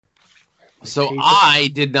So I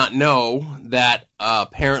did not know that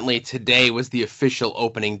apparently today was the official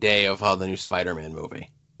opening day of the new Spider-Man movie.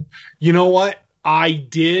 You know what? I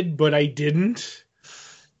did, but I didn't.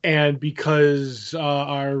 And because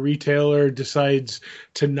our retailer decides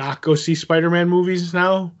to not go see Spider-Man movies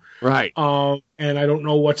now, Right. and I don't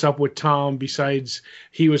know what's up with Tom besides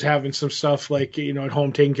he was having some stuff like, at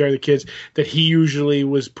home taking care of the kids that he usually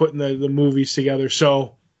was putting the movies together.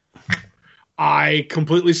 So I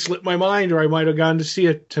completely slipped my mind, or I might have gone to see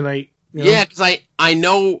it tonight. Yeah, because I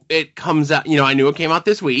know it comes out, I knew it came out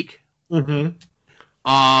this week. Mm-hmm.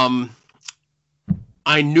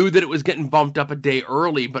 I knew that it was getting bumped up a day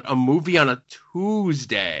early, but a movie on a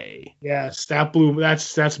Tuesday. Yes,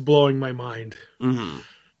 that's blowing my mind. Mm-hmm.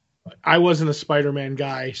 I wasn't a Spider-Man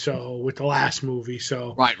guy, so with the last movie,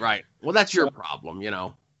 so Right. Well, that's your problem,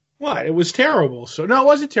 What? It was terrible. So no, it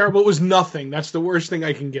wasn't terrible. It was nothing. That's the worst thing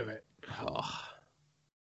I can give it. Oh.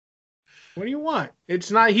 What do you want?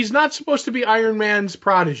 It's not. He's not supposed to be Iron Man's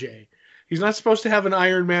protege. He's not supposed to have an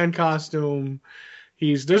Iron Man costume.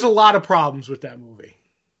 There's a lot of problems with that movie.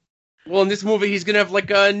 Well, in this movie, he's gonna have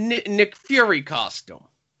like a Nick Fury costume.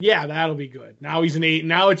 Yeah, that'll be good. Now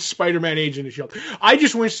Now it's Spider-Man Agent of Shield. I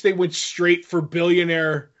just wish they went straight for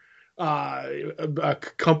billionaire a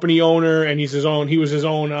company owner, and he was his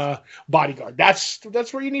own bodyguard. That's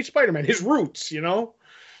where you need Spider-Man. His roots, Yeah,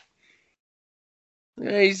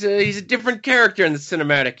 he's a different character in the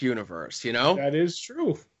cinematic universe, That is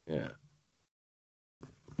true. Yeah.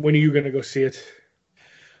 When are you gonna go see it?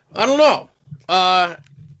 I don't know. I'm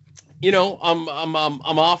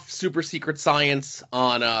off Super Secret Science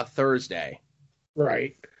on Thursday.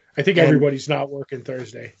 Right. I think everybody's not working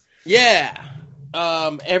Thursday. Yeah.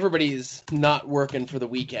 Everybody's not working for the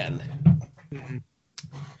weekend. Mm-hmm.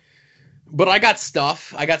 But I got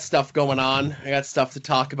stuff. I got stuff going on. I got stuff to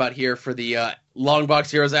talk about here for the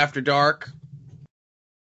Longbox Heroes After Dark,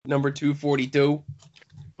 number 242.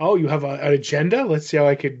 Oh, you have an agenda? Let's see how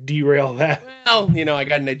I could derail that. Well, I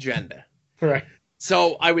got an agenda. Right.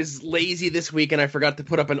 So I was lazy this week, and I forgot to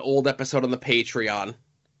put up an old episode on the Patreon.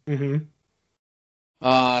 Mm-hmm.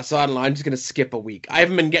 So I don't know. I'm just gonna skip a week. I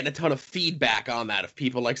haven't been getting a ton of feedback on that of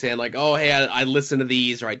people like saying like, "Oh, hey, I listen to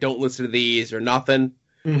these," or "I don't listen to these," or nothing.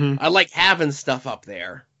 Mm-hmm. I like having stuff up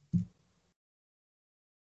there,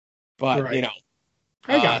 but right.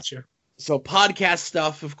 I gotcha. So podcast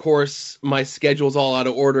stuff, of course, my schedule's all out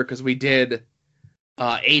of order because we did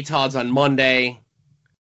ATODs on Monday,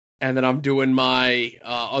 and then I'm doing my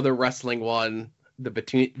other wrestling one, the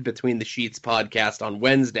Between the Sheets podcast on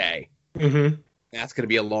Wednesday. Mm-hmm. That's going to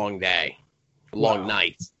be a long day, a long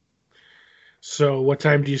night. So what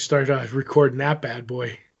time do you start recording that bad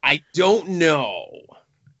boy? I don't know.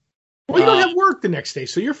 Well, you don't have work the next day,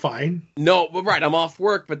 so you're fine. No, but right, I'm off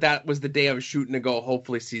work, but that was the day I was shooting to go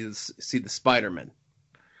hopefully see the Spider-Man.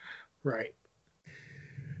 Right.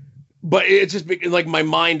 But it's just like my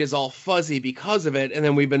mind is all fuzzy because of it, and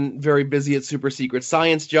then we've been very busy at Super Secret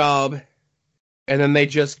Science Job, and then they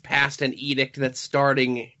just passed an edict that's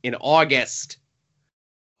starting in August.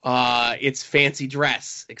 It's fancy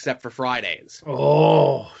dress, except for Fridays.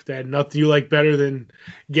 Oh, that nothing you like better than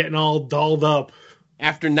getting all dolled up.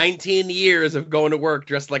 After 19 years of going to work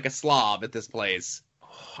dressed like a slob at this place.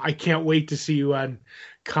 I can't wait to see you on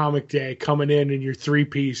Comic Day coming in your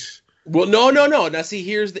 3-piece. Well, no. Now, see,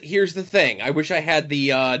 here's the thing. I wish I had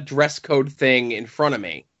the dress code thing in front of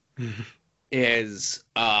me. So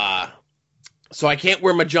I can't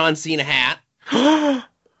wear my John Cena hat.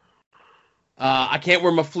 I can't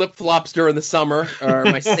wear my flip-flops during the summer, or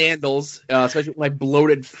my sandals, especially with my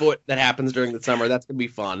bloated foot that happens during the summer. That's going to be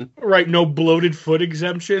fun. Right, no bloated foot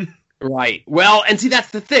exemption? Right. Well, and see,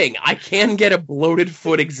 that's the thing. I can get a bloated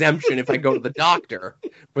foot exemption if I go to the doctor,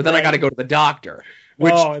 but then I got to go to the doctor.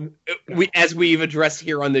 Which, as we've addressed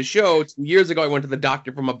here on this show, 2 years ago I went to the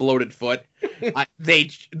doctor for my bloated foot.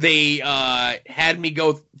 They had me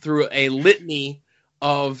go through a litany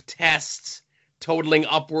of tests totaling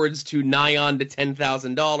upwards to nigh on to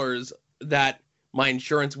 $10,000 that my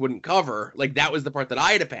insurance wouldn't cover. Like, that was the part that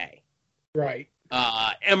I had to pay. Right.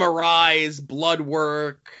 MRIs, blood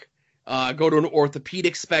work, go to an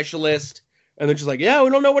orthopedic specialist, and they're just like, yeah, we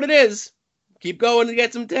don't know what it is. Keep going and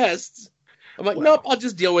get some tests. I'm like, nope, I'll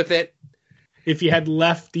just deal with it. If you had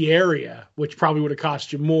left the area, which probably would have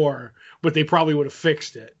cost you more, but they probably would have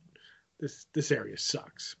fixed it. This area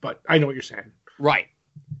sucks, but I know what you're saying. Right.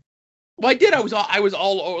 Well, I did. I was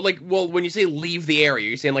all over, like, well, when you say leave the area,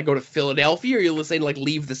 you're saying like go to Philadelphia, or you're saying like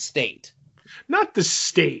leave the state? Not the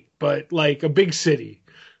state, but like a big city.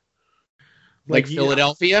 Like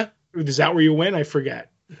Philadelphia? Is that where you went? I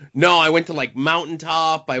forget. No, I went to like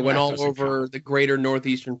Mountaintop. I went That all doesn't over count. the greater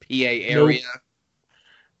northeastern PA area. Nope.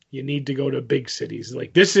 You need to go to big cities.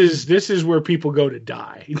 Like this is where people go to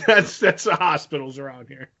die. That's the hospitals around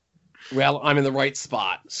here. Well, I'm in the right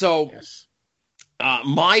spot. So Yes.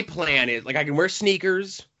 my plan is like I can wear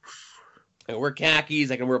sneakers, I can wear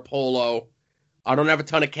khakis, I can wear polo. I don't have a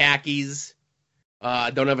ton of khakis.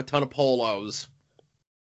 I don't have a ton of polos.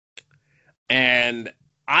 And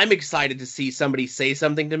I'm excited to see somebody say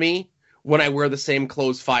something to me when I wear the same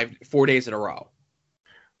clothes 4 days in a row.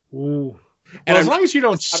 Ooh. Well, as long as you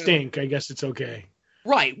don't stink, I guess it's okay.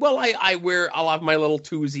 Right. Well, I'll have my little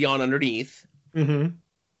toozy on underneath. Mm-hmm.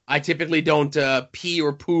 I typically don't pee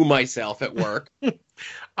or poo myself at work.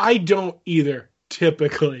 I don't either,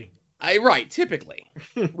 typically. Typically.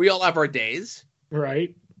 We all have our days.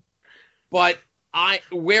 Right. But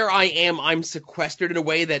where I am, I'm sequestered in a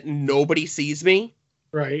way that nobody sees me.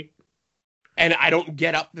 Right. And I don't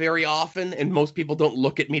get up very often, and most people don't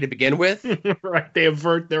look at me to begin with. Right. They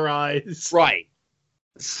avert their eyes. Right.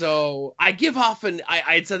 So I give off, and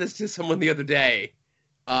I had said this to someone the other day.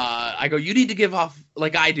 I go, you need to give off,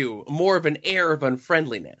 like I do, more of an air of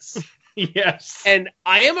unfriendliness. Yes. And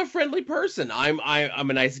I am a friendly person. I'm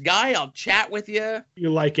a nice guy. I'll chat with you. You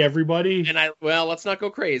like everybody. And let's not go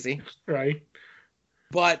crazy. Right.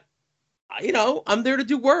 But, I'm there to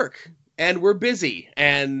do work. And we're busy.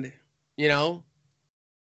 And,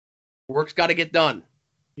 work's got to get done.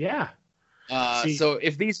 Yeah. So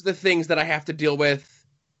if these are the things that I have to deal with,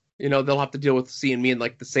 they'll have to deal with seeing me in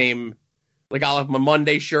like the same, like I'll have my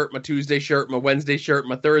Monday shirt, my Tuesday shirt, my Wednesday shirt,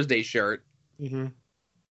 my Thursday shirt. Mm-hmm.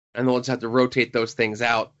 And they'll just have to rotate those things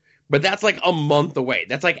out. But that's like a month away.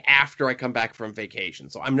 That's like after I come back from vacation.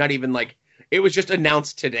 So I'm not even like, it was just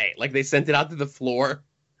announced today. Like they sent it out to the floor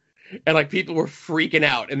and like people were freaking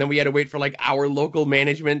out. And then we had to wait for like our local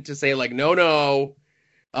management to say like, no.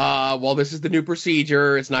 Well, this is the new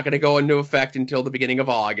procedure. It's not going to go into effect until the beginning of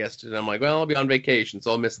August. And I'm like, well, I'll be on vacation.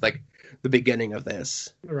 So I'll miss like the beginning of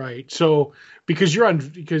this. Right. So because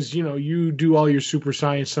you do all your super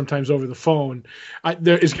science sometimes over the phone,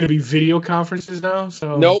 there is going to be video conferences now.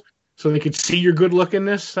 So Nope. So they could see your good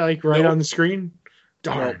lookingness like right Nope. on the screen.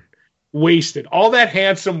 Darn. Nope. Wasted. All that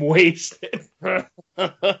handsome wasted.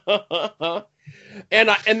 And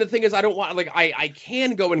the thing is, I don't want, like, I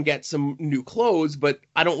can go and get some new clothes, but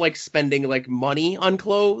I don't like spending like money on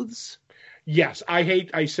clothes. Yes,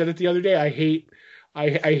 I said it the other day. I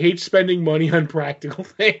hate spending money on practical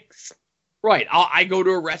things. Right. I go to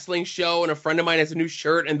a wrestling show and a friend of mine has a new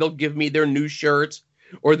shirt and they'll give me their new shirt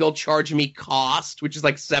or they'll charge me cost, which is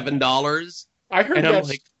like $7. I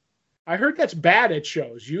heard that's bad at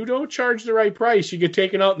shows. You don't charge the right price, you get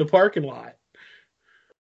taken out in the parking lot.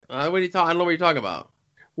 I don't know what you're talking about.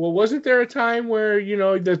 Well, wasn't there a time where,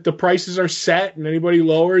 the prices are set and anybody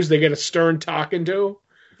lowers, they get a stern talking to?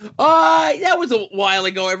 That was a while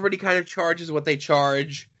ago. Everybody kind of charges what they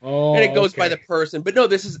charge. Oh, and it goes by the person. But no,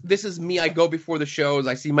 this is me. I go before the shows.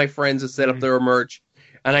 I see my friends that set up their merch.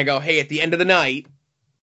 And I go, hey, at the end of the night,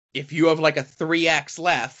 if you have like a 3X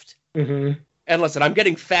left, and listen, I'm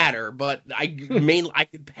getting fatter, but I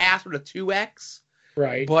could pass with a 2X.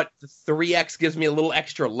 Right. But the 3X gives me a little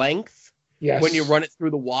extra length. Yes. When you run it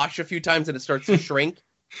through the wash a few times and it starts to shrink.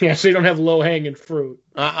 Yeah, so you don't have low-hanging fruit.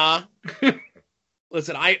 Uh-huh.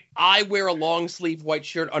 Listen, I wear a long-sleeve white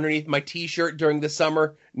shirt underneath my T-shirt during the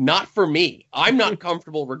summer. Not for me. I'm not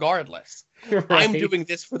comfortable regardless. Right. I'm doing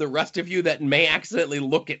this for the rest of you that may accidentally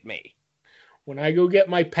look at me. When I go get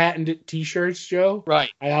my patented T-shirts, Joe,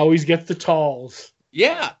 right, I always get the talls.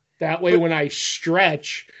 Yeah. That way when I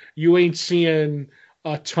stretch, you ain't seeing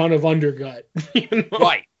a ton of undergut.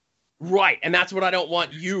 Right. And that's what I don't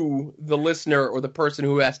want you, the listener, or the person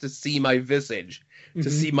who has to see my visage, to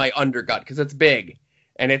see my undergut, because it's big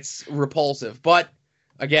and it's repulsive. But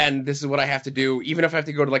again, this is what I have to do. Even if I have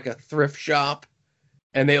to go to like a thrift shop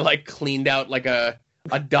and they like cleaned out like a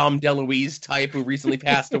Dom DeLuise type who recently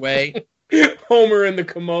passed away. Homer in the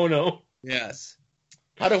kimono. Yes.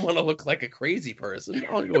 I don't want to look like a crazy person.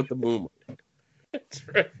 I'll go with the moon. That's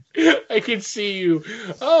right. I can see you.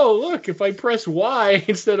 Oh, look, if I press Y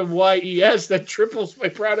instead of YES, that triples my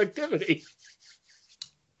productivity.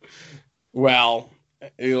 Well,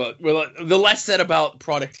 the less said about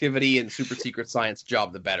productivity and super secret science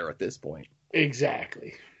job, the better at this point.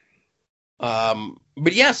 Exactly.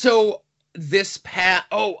 But yeah, so this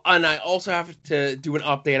and I also have to do an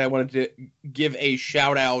update. I wanted to give a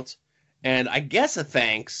shout out and I guess a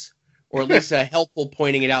thanks, or at least a helpful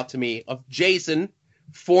pointing it out to me, of Jason,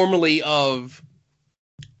 formerly of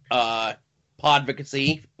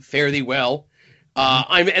Podvocacy. Fare thee well.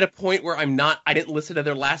 I'm at a point where I didn't listen to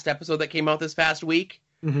their last episode that came out this past week,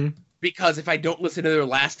 Mm-hmm. Because if I don't listen to their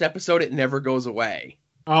last episode, it never goes away.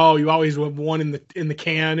 Oh, you always have one in the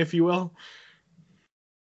can, if you will,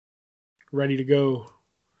 ready to go.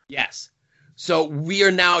 Yes. So we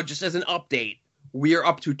are now, just as an update, we are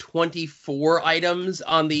up to 24 items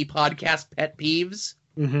on the podcast Pet Peeves.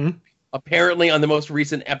 Mm-hmm. Apparently, on the most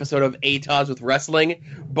recent episode of ATOS with Wrestling,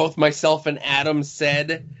 both myself and Adam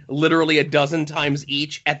said literally a dozen times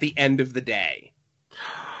each at the end of the day.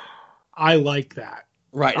 I like that.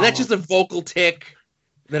 Right. And that's just a vocal tick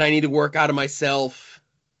that I need to work out of myself.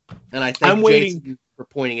 And I thank Jason for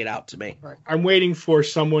pointing it out to me. Right. I'm waiting for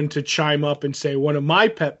someone to chime up and say one of my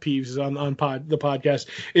pet peeves on the podcast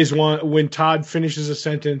is when Todd finishes a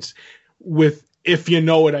sentence with "if you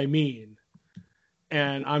know what I mean."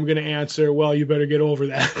 And I'm going to answer, well, you better get over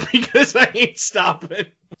that because I ain't stopping.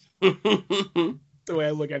 The way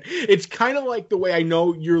I look at it. It's kind of like the way I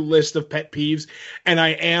know your list of pet peeves, and I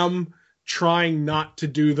am trying not to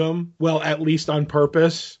do them, well, at least on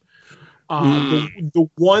purpose. The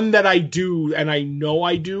one that I do, and I know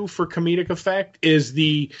I do for comedic effect, is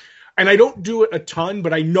and I don't do it a ton,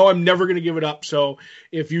 but I know I'm never going to give it up. So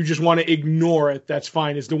if you just want to ignore it, that's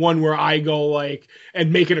fine. Is the one where I go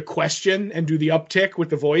and make it a question and do the uptick with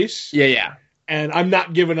the voice. Yeah. And I'm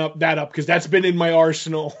not giving that up because that's been in my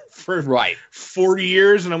arsenal for 40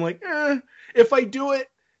 years. And I'm like, if I do it,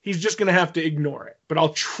 he's just going to have to ignore it. But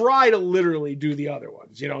I'll try to literally do the other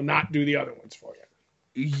ones, not do the other ones for you.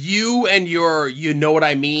 You and your, you know what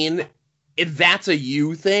I mean? If that's a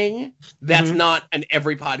you thing, that's not an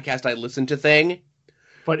every podcast I listen to thing.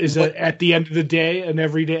 But is it at the end of the day an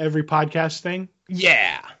every podcast thing?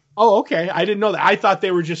 Yeah. Oh, okay. I didn't know that. I thought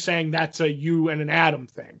they were just saying that's a you and an Adam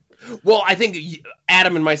thing. Well, I think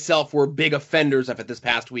Adam and myself were big offenders of it this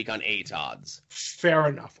past week on ATODs. Fair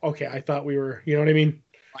enough. Okay, I thought we were, you know what I mean?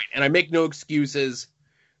 Right, and I make no excuses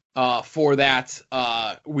for that.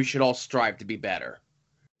 We should all strive to be better.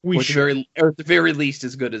 We should. Or at the very least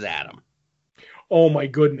as good as Adam. Oh my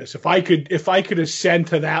goodness. If I could ascend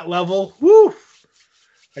to that level, woo,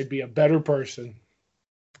 I'd be a better person.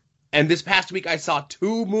 And this past week I saw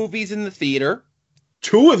 2 movies in the theater.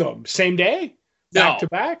 2 of them, same day? Back to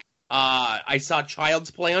back? I saw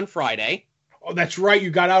Child's Play on Friday. Oh, that's right. You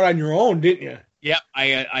got out on your own, didn't you? Yep.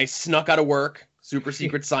 I snuck out of work. Super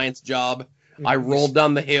secret science job. I rolled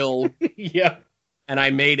down the hill. Yeah. And I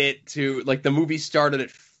made it to, the movie started at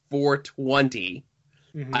 4:20.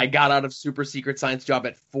 Mm-hmm. I got out of super secret science job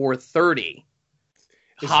at 4:30.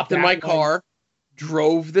 Hopped in my car,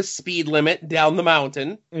 drove the speed limit down the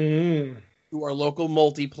mountain to our local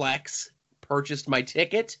multiplex, purchased my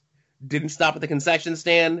ticket, didn't stop at the concession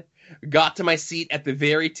stand, got to my seat at the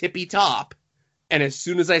very tippy top, and as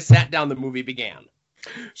soon as I sat down, the movie began.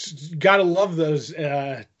 Gotta love those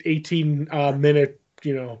 18-minute,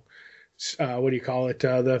 what do you call it?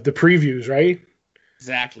 The previews, right?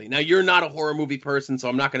 Exactly. Now, you're not a horror movie person, so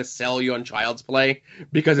I'm not going to sell you on Child's Play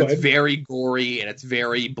because it's very gory and it's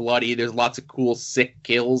very bloody. There's lots of cool, sick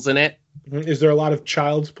kills in it. Is there a lot of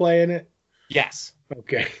Child's Play in it? Yes.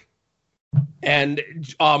 Okay. And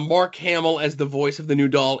Mark Hamill as the voice of the new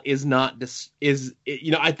doll is not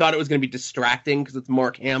I thought it was going to be distracting because it's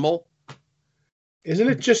Mark Hamill. Isn't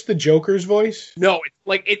it just the Joker's voice? No,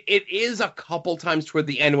 it is a couple times toward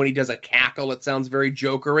the end when he does a cackle. It sounds very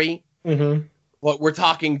Jokery. Mm-hmm. But we're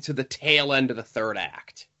talking to the tail end of the third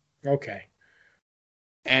act. Okay.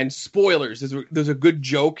 And spoilers, there's a good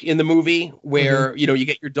joke in the movie where, you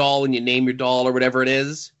get your doll and you name your doll or whatever it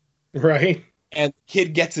is. Right. And the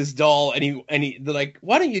kid gets his doll and they're like,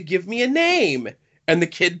 why don't you give me a name? And the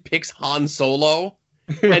kid picks Han Solo.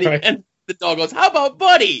 And the doll goes, how about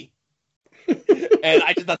Buddy? And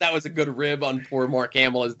I just thought that was a good rib on poor Mark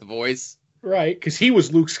Hamill as the voice. Right, because he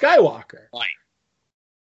was Luke Skywalker. Right.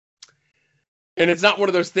 And it's not one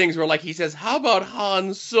of those things where, he says, how about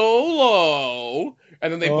Han Solo?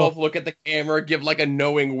 And then they both look at the camera, give, a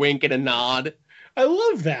knowing wink and a nod. I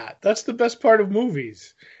love that. That's the best part of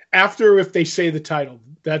movies. After, if they say the title,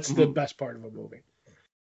 that's the best part of a movie.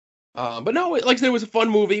 But no, like I said, it was a fun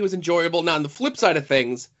movie. It was enjoyable. Now, on the flip side of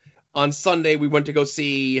things, on Sunday, we went to go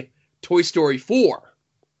see Toy Story 4.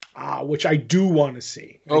 Which I do want to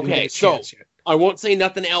see. Okay, so I won't say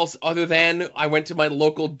nothing else other than I went to my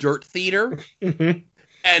local dirt theater,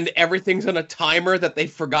 and everything's on a timer that they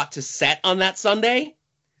forgot to set on that Sunday.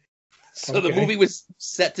 So the movie was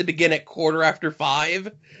set to begin at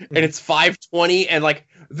 5:15, and it's 5:20, and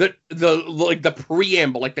the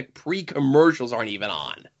preamble, the pre-commercials aren't even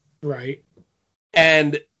on. Right.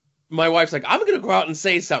 And my wife's like, I'm going to go out and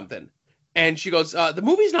say something. And she goes, the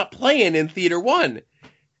movie's not playing in Theater 1.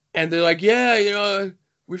 And they're like, yeah,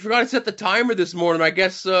 we forgot to set the timer this morning. I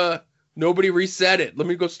guess Nobody reset it. Let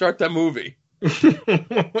me go start that movie.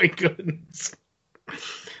 Oh my goodness.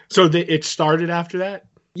 So it started after that?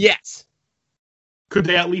 Yes. Could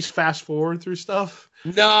they at least fast forward through stuff?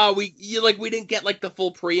 No, we didn't get like the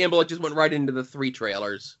full preamble. It just went right into the 3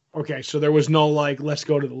 trailers. Okay, so there was no like let's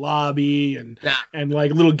go to the lobby and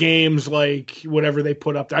like little games like whatever they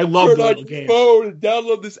put up there. I love the little games. Phone,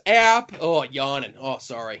 download this app. Oh, yawning. Oh,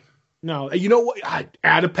 sorry. No, you know what? I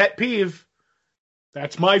add a pet peeve.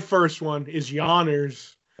 That's my first one is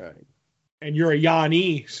yawners. Right. And you're a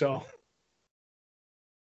Yanni, so.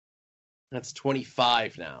 That's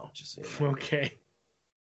 25 now. Just so you know. Okay.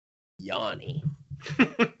 Yanni.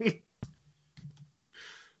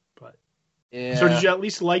 But yeah. So did you at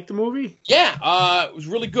least like the movie? Yeah, it was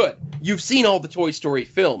really good. You've seen all the Toy Story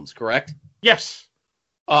films, correct? Yes.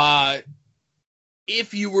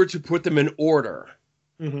 If you were to put them in order,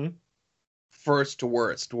 first to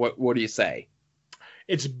worst, what do you say?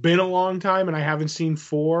 It's been a long time, and I haven't seen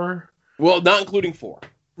 4. Well, not including 4.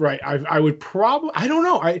 Right. I would probably, I don't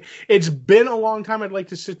know. It's been a long time. I'd like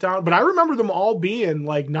to sit down, but I remember them all being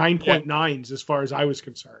like 9.9s as far as I was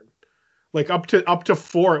concerned. Like up to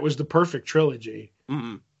 4, it was the perfect trilogy.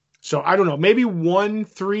 Mm-hmm. So I don't know. Maybe 1,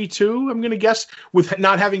 3, 2. I'm gonna guess with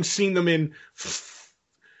not having seen them in.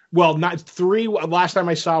 Well, not 3. Last time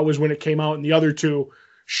I saw was when it came out, and the other 2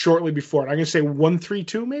 shortly before it. I'm gonna say 1, 3,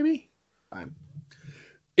 2, maybe.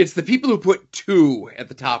 It's the people who put 2 at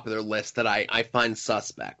the top of their list that I find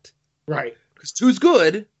suspect. Right. Because 2's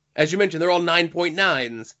good. As you mentioned, they're all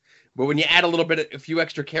 9.9s. But when you add a few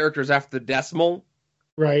extra characters after the decimal,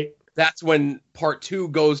 right, that's when part 2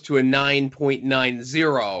 goes to a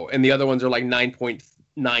 9.90, and the other ones are like 9.93,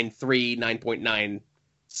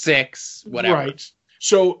 9.96, whatever. Right.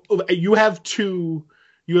 So you have 2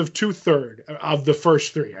 2/3 of the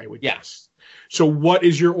first 3, I would guess. So what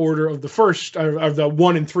is your order of the first of the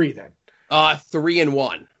 1 and 3 then? 3 and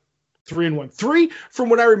 1. 3 and 1. 3, from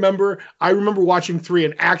what I remember watching 3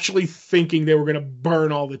 and actually thinking they were going to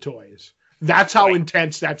burn all the toys. That's how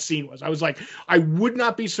intense that scene was. I was like, I would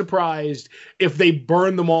not be surprised if they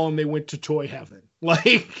burned them all and they went to toy heaven.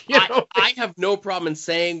 Like, you know, I have no problem in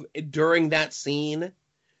saying during that scene,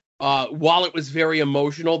 while it was very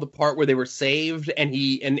emotional, the part where they were saved and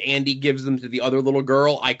Andy gives them to the other little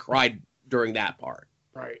girl, I cried during that part.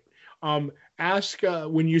 Right. Ask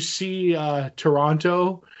when you see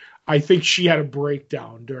Toronto, I think she had a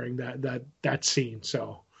breakdown during that scene.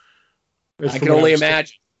 So I can only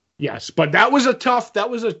imagine. Yes, but that was a tough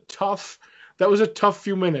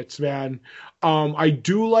few minutes, man. I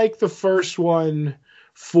do like the first one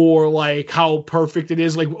for like how perfect it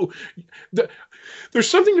is. Like there's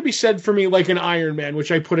something to be said for me, like an Iron Man,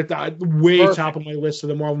 which I put at the way top of my list of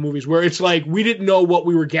the Marvel movies, where it's like we didn't know what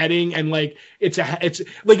we were getting, and like it's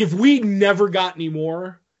like if we never got any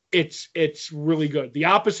more, it's really good. The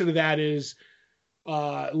opposite of that is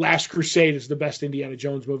Last Crusade is the best Indiana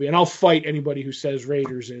Jones movie, and I'll fight anybody who says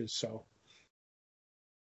Raiders is. So,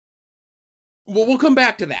 well, we'll come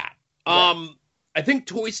back to that. Right. I think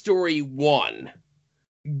Toy Story 1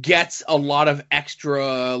 gets a lot of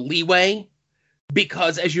extra leeway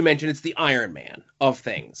because, as you mentioned, it's the Iron Man of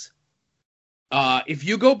things. If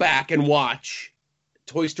you go back and watch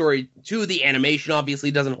Toy Story 2, the animation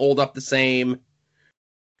obviously doesn't hold up the same.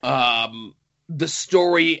 The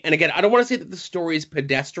story, and again, I don't want to say that the story is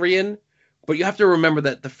pedestrian, but you have to remember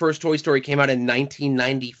that the first Toy Story came out in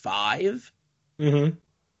 1995. Mm-hmm.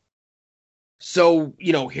 So,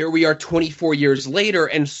 you know, here we are 24 years later,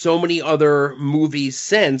 and so many other movies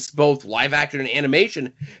since, both live action and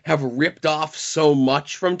animation, have ripped off so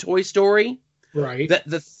much from Toy Story. Right. That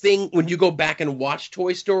the thing, when you go back and watch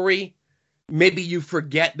Toy Story, maybe you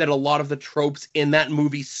forget that a lot of the tropes in that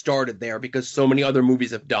movie started there because so many other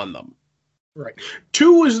movies have done them. Right.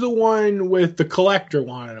 2 was the one with the collector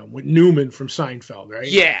wanted him, with Newman from Seinfeld, right?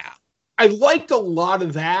 Yeah. I liked a lot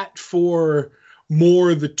of that for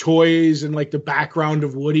more of the toys and like the background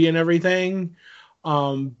of Woody and everything.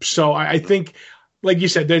 So I think, like you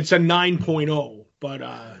said, it's a 9.0, but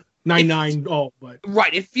 9.90, but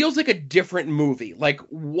right. It feels like a different movie. Like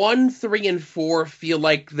 1, 3, and 4 feel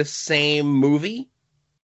like the same movie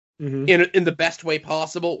in the best way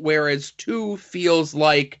possible, whereas 2 feels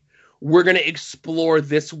like we're going to explore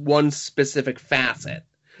this one specific facet.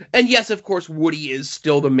 And yes, of course, Woody is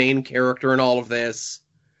still the main character in all of this.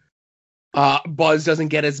 Buzz doesn't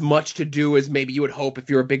get as much to do as maybe you would hope if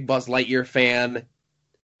you're a big Buzz Lightyear fan.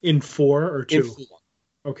 In 4 or 2? In 4.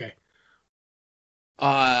 Okay.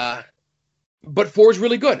 But 4 is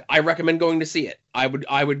really good. I recommend going to see it. I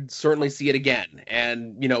would certainly see it again.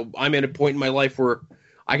 And, you know, I'm at a point in my life where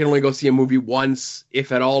I can only go see a movie once,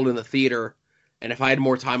 if at all, in the theater. And if I had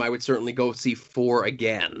more time, I would certainly go see 4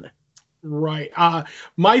 again. Right.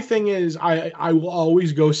 My thing is, I will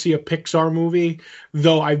always go see a Pixar movie,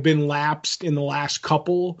 though I've been lapsed in the last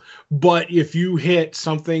couple. But if you hit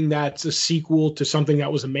something that's a sequel to something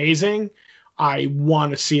that was amazing, I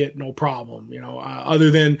want to see it, no problem.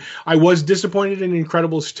 Other than I was disappointed in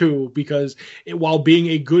Incredibles 2 because while being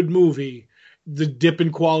a good movie, the dip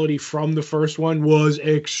in quality from the first one was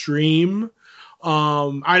extreme.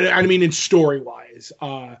 I mean, in story wise,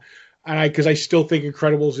 because I still think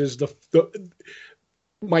Incredibles is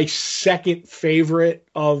my second favorite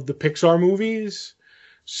of the Pixar movies.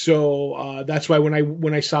 So that's why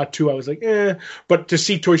when I saw 2, I was like, eh. But to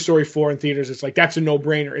see Toy Story 4 in theaters, it's like that's a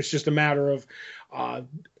no-brainer. It's just a matter of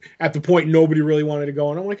at the point nobody really wanted to go,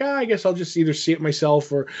 and I'm like, I guess I'll just either see it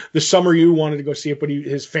myself, or the summer you wanted to go see it, but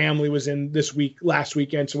his family was in last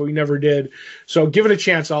weekend, so we never did. So give it a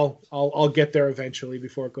chance. I'll get there eventually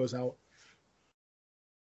before it goes out.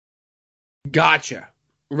 Gotcha.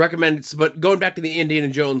 Recommended, but going back to the Indiana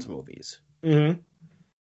Jones movies. Mm-hmm.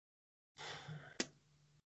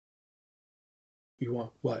 You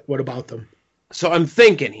want what? What about them? So I'm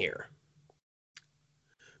thinking here,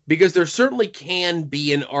 because there certainly can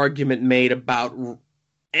be an argument made about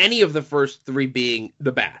any of the first 3 being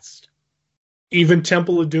the best. Even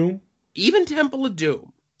Temple of Doom? Even Temple of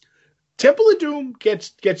Doom. Temple of Doom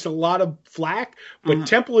gets a lot of flack, but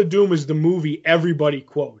Temple of Doom is the movie everybody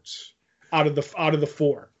quotes out of the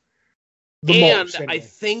 4. Most, anyway. I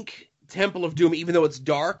think Temple of Doom, even though it's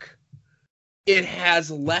dark, it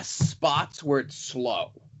has less spots where it's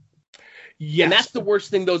slow. Yes. And that's the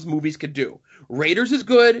worst thing those movies could do. Raiders is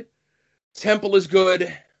good. Temple is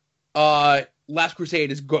good. Last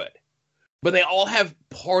Crusade is good. But they all have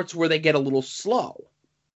parts where they get a little slow.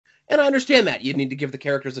 And I understand that. You need to give the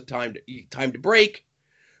characters a time to break.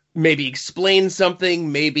 Maybe explain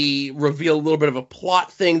something. Maybe reveal a little bit of a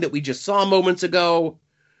plot thing that we just saw moments ago.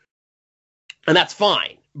 And that's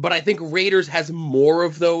fine. But I think Raiders has more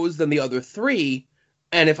of those than the other 3.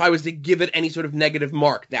 And if I was to give it any sort of negative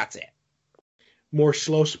mark, that's it. More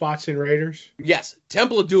slow spots in Raiders? Yes.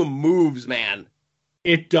 Temple of Doom moves, man.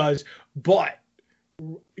 It does. But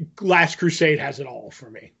Last Crusade has it all for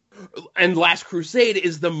me. And Last Crusade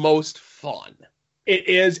is the most fun. It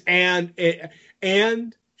is.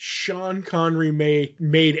 And Sean Connery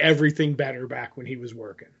made everything better back when he was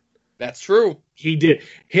working. That's true. He did.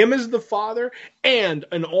 Him as the father, and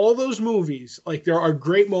in all those movies, like there are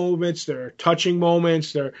great moments, there are touching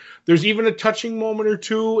moments, there's even a touching moment or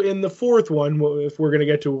 2 in the 4th one, if we're going to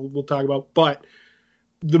get to it, we'll talk about. But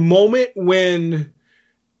the moment when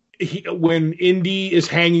Indy is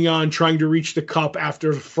hanging on trying to reach the cup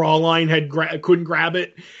after Fraulein couldn't grab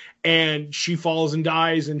it, and she falls and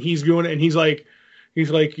dies, and he's doing it, and he's like,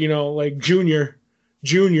 like Junior,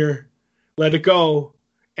 let it go.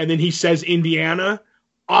 And then he says Indiana,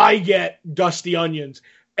 I get Dusty Onions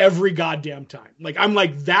every goddamn time. Like, I'm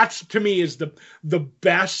like, that's to me is the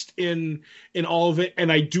best in all of it. And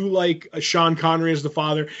I do like Sean Connery as the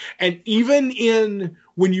father. And even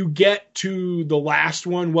when you get to the last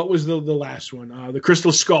one, what was the last one? The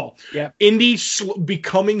Crystal Skull. Yeah. Indy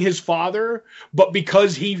becoming his father, but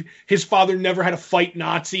because his father never had to fight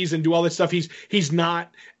Nazis and do all that stuff, he's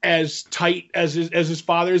not as tight as his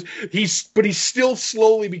father is. But he still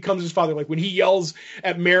slowly becomes his father. Like when he yells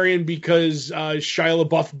at Marion because Shia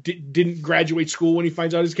LaBeouf didn't graduate school when he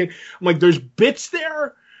finds out his kid. I'm like, there's bits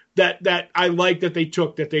there that I like that they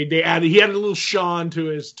took, that they added. He added a little Sean to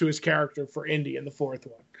his character for Indy in the 4th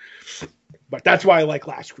one. But that's why I like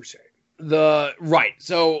Last Crusade.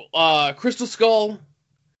 So Crystal Skull,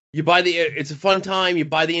 it's a fun time. You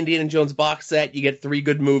buy the Indiana Jones box set, you get 3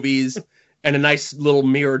 good movies and a nice little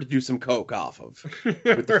mirror to do some coke off of with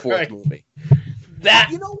the 4th movie.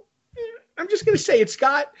 That, I'm just gonna say it's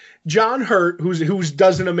got John Hurt, who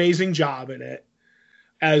does an amazing job in it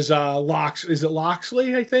as is it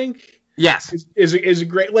Loxley, I think? Yes. Is a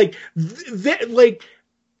great, like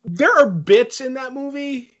there are bits in that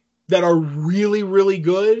movie that are really, really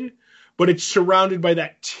good, but it's surrounded by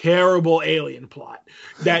that terrible alien plot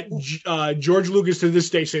that George Lucas to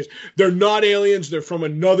this day says, they're not aliens, they're from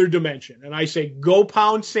another dimension. And I say, go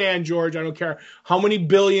pound sand, George. I don't care how many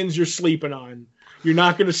billions you're sleeping on. You're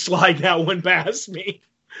not going to slide that one past me.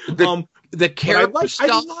 The character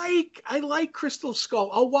stuff. I like Crystal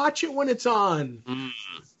Skull. I'll watch it when it's on.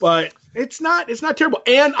 But it's not terrible.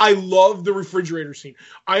 And I love the refrigerator scene.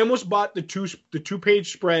 I almost bought the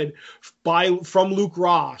 2-page spread from Luke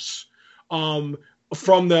Ross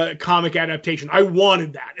from the comic adaptation. I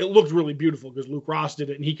wanted that. It looked really beautiful because Luke Ross did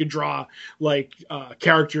it, and he could draw like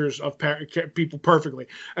characters of people perfectly.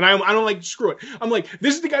 And I don't like, screw it. I'm like,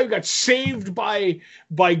 this is the guy who got saved by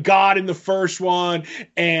God in the first one,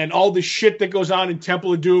 and all the shit that goes on in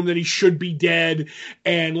Temple of Doom that he should be dead,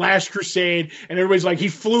 and Last Crusade, and everybody's like, he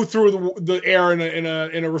flew through the air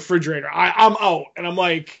in a refrigerator. I'm out, and I'm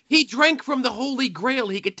like, he drank from the Holy Grail.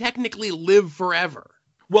 He could technically live forever.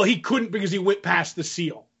 Well, he couldn't because he went past the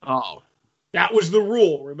seal. Oh. That was the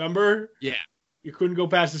rule, remember? Yeah. You couldn't go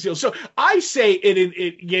past the seal. So I say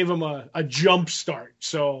it gave him a jump start.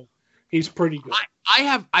 So he's pretty good.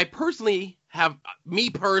 I personally, right.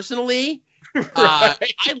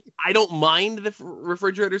 I don't mind the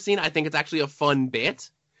refrigerator scene. I think it's actually a fun bit.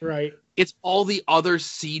 Right. It's all the other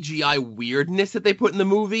CGI weirdness that they put in the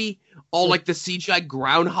movie. All like the CGI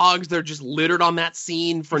groundhogs, they're just littered on that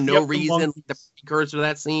scene for no reason. The precursor to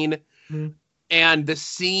that scene. Mm-hmm. And the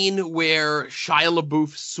scene where Shia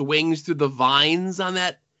LaBeouf swings through the vines on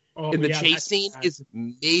that in the chase scene is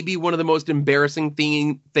maybe one of the most embarrassing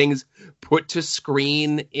things put to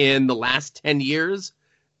screen in the last 10 years.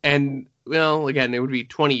 And, well, again, it would be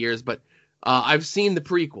 20 years, but I've seen the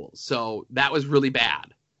prequels, so that was really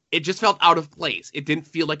bad. It just felt out of place. It didn't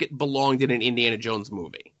feel like it belonged in an Indiana Jones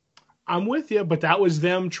movie. I'm with you, but that was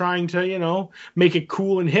them trying to, make it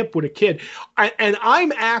cool and hip with a kid. And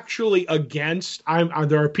I'm actually against.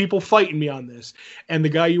 There are people fighting me on this, and the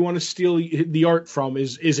guy you want to steal the art from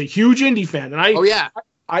is a huge indie fan. And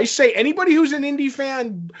I say anybody who's an indie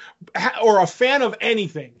fan or a fan of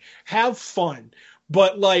anything, have fun.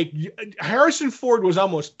 But like Harrison Ford was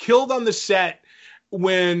almost killed on the set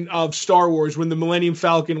of Star Wars when the Millennium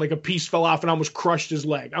Falcon, like a piece fell off and almost crushed his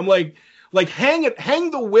leg. I'm like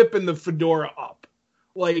hang the whip and the fedora up.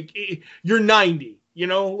 Like you're 90,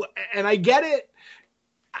 and I get it.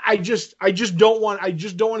 I just don't want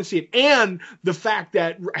to see it. And the fact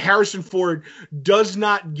that Harrison Ford does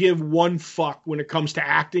not give one fuck when it comes to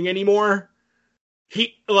acting anymore.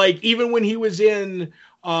 He even when he was in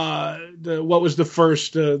the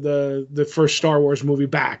first Star Wars movie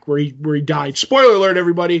back where he died. Spoiler alert,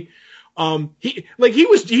 everybody. He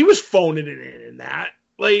was phoning it in that.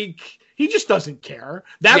 Like he just doesn't care.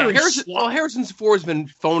 Harrison Ford's been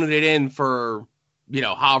phoning it in for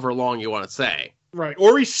however long you want to say. Right,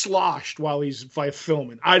 or he's sloshed while he's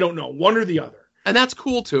filming. I don't know, one or the other. And that's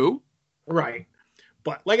cool too. Right,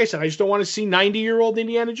 but like I said, I just don't want to see 90-year-old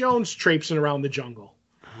Indiana Jones traipsing around the jungle.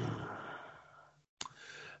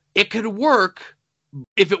 It could work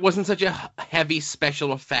if it wasn't such a heavy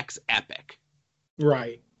special effects epic.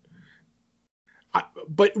 Right.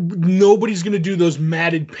 But nobody's going to do those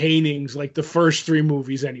matted paintings like the first 3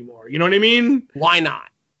 movies anymore. You know what I mean? Why not?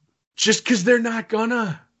 Just because they're not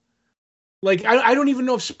gonna. Like, I don't even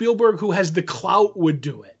know if Spielberg, who has the clout, would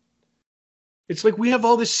do it. It's like we have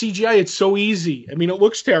all this CGI. It's so easy. I mean, it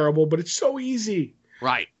looks terrible, but it's so easy.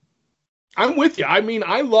 Right. I'm with you. I mean,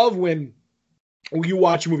 I love when you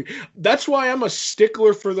watch a movie. That's why I'm a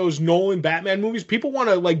stickler for those Nolan Batman movies. People want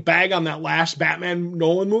to bag on that last Batman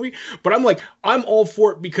Nolan movie, but I'm all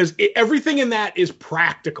for it because everything in that is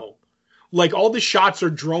practical. Like all the shots are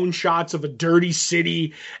drone shots of a dirty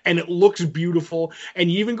city and it looks beautiful. And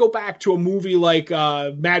you even go back to a movie like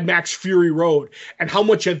Mad Max Fury Road and how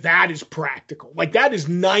much of that is practical. Like that is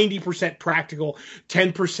 90% practical,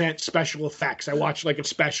 10% special effects. I watched a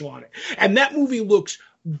special on it. And that movie looks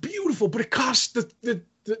beautiful, but it costs the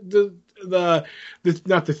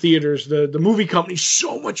not the theaters, the movie company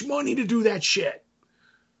so much money to do that shit.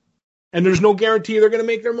 And there's no guarantee they're going to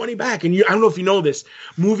make their money back. And I don't know if you know this,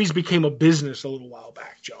 movies became a business a little while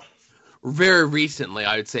back, Joe. Very recently,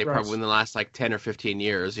 I would say, right. Probably in the last 10 or 15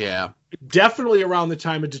 years, yeah. Definitely around the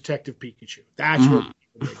time of Detective Pikachu. That's what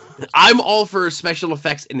I'm all for special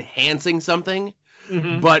effects enhancing something,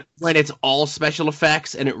 but when it's all special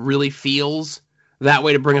effects and it really feels that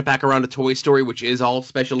way, to bring it back around to Toy Story, which is all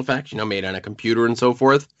special effects, made on a computer and so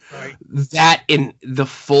forth, right. That in the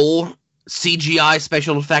full CGI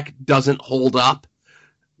special effect doesn't hold up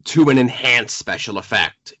to an enhanced special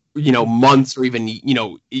effect, months or even,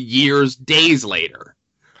 years, days later.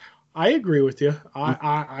 I agree with you.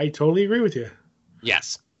 I totally agree with you.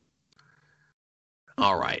 Yes.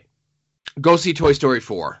 All right. Go see Toy Story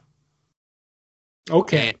 4.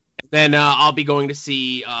 Okay. And then I'll be going to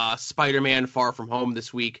see Spider-Man Far From Home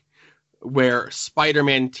this week, where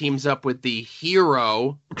Spider-Man teams up with the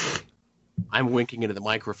hero. I'm winking into the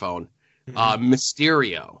microphone.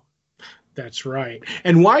 Mysterio. That's right.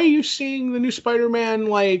 And why are you seeing the new Spider-Man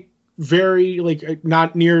very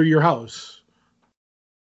not near your house?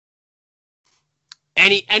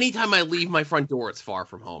 Anytime I leave my front door, it's Far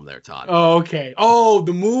From Home there, Todd. Oh, okay. Oh,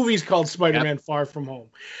 the movie's called Spider-Man Far From Home.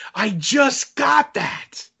 I just got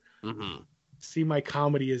that. Mm-hmm. See, my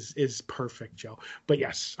comedy is perfect, Joe. But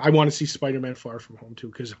yes, I want to see Spider-Man Far From Home too,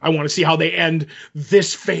 because I want to see how they end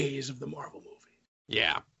this phase of the Marvel movie.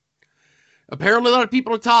 Yeah. Apparently a lot of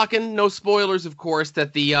people are talking, no spoilers, of course,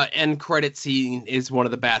 that the end credit scene is one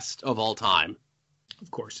of the best of all time. Of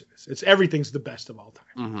course it is. Everything's the best of all time.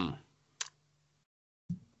 Mm-hmm.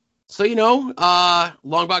 So,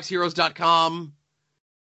 longboxheroes.com,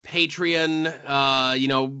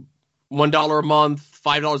 Patreon, $1 a month,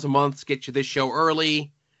 $5 a month get you this show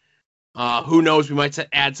early. Who knows, we might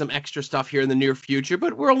add some extra stuff here in the near future,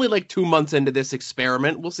 but we're only like 2 months into this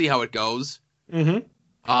experiment. We'll see how it goes. Mm-hmm.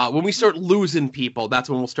 When we start losing people, that's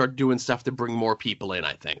when we'll start doing stuff to bring more people in,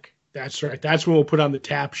 I think. That's right. That's when we'll put on the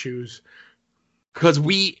tap shoes. Because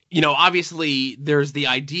we, obviously there's the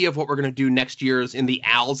idea of what we're going to do next year's in the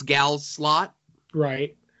Als Gals slot.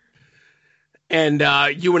 Right. And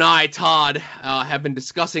you and I, Todd, have been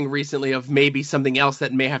discussing recently of maybe something else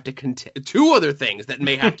that may have to contend, 2 other things that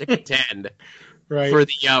may have to contend right. for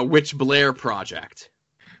the Witch Blair project.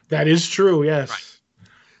 That is true, yes. Right.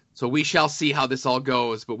 So we shall see how this all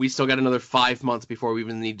goes, but we still got another 5 months before we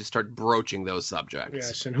even need to start broaching those subjects.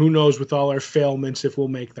 Yes, and who knows with all our failments if we'll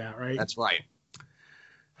make that, right? That's right.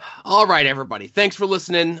 All right, everybody. Thanks for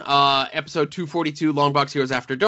listening. Episode 242, Longbox Heroes After Dark.